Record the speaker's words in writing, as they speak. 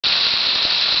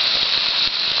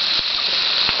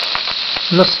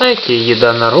На сайте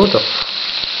 «Еда народов»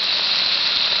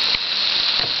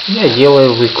 я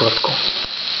делаю выкладку.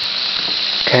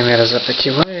 Камера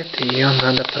запотевает, ее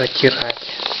надо протирать.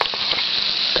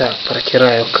 Так,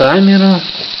 протираю камеру.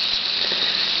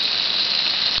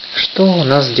 Что у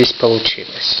нас здесь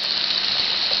получилось?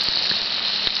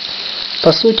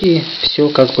 По сути, все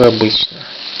как бы обычно.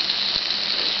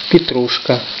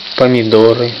 Петрушка,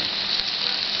 помидоры.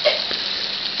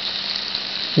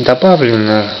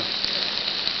 Добавлена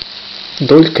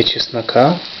долька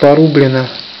чеснока порублена.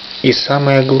 И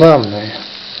самое главное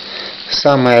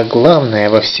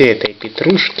во всей этой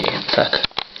петрушке, так,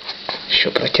 еще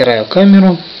протираю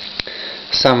камеру,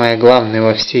 самое главное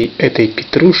во всей этой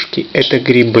петрушке — это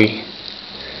грибы.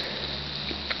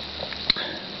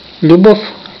 Любовь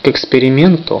к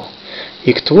эксперименту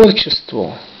и к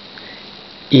творчеству,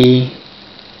 и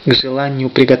к желанию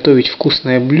приготовить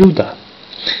вкусное блюдо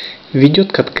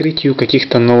ведет к открытию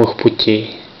каких-то новых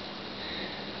путей.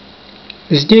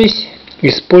 Здесь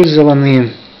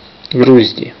использованы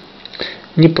грузди,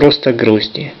 не просто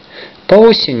грузди. По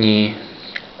осени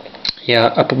я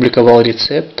опубликовал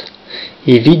рецепт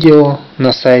и видео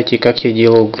на сайте, как я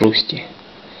делал грузди.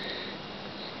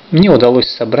 Мне удалось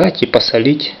собрать и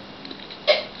посолить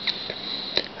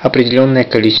определенное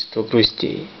количество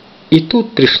груздей. И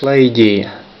тут пришла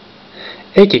идея.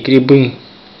 Эти грибы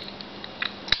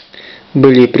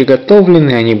были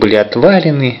приготовлены, они были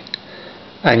отварены,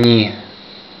 они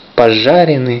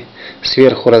пожарены,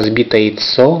 сверху разбито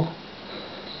яйцо,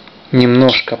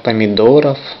 немножко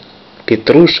помидоров,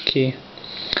 петрушки,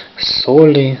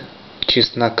 соли,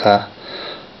 чеснока.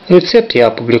 Рецепт я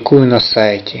опубликую на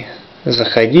сайте.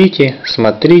 Заходите,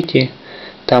 смотрите,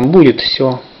 там будет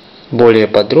все более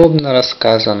подробно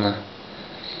рассказано.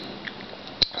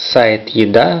 Сайт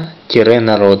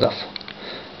еда-народов.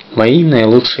 Мои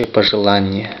наилучшие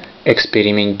пожелания.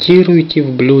 Экспериментируйте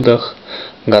в блюдах,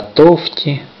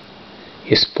 готовьте,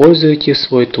 используйте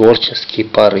свой творческий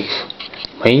порыв.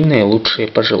 Мои наилучшие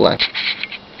пожелания.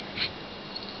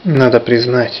 Надо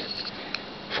признать,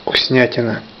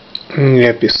 вкуснятина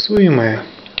неописуемая.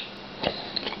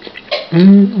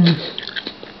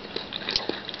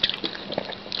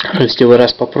 Если вы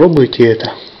раз попробуете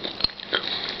это,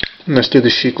 на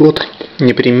следующий год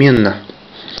непременно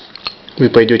вы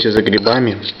пойдете за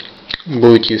грибами,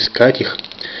 будете искать их,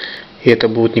 и это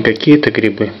будут не какие-то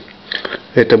грибы,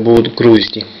 это будут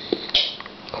грузди.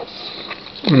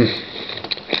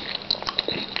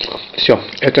 Все,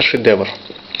 это шедевр.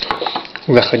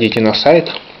 Заходите на сайт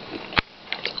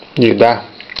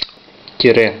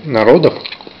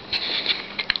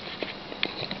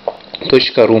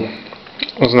еда-народов.ру.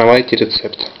 Узнавайте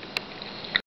рецепт.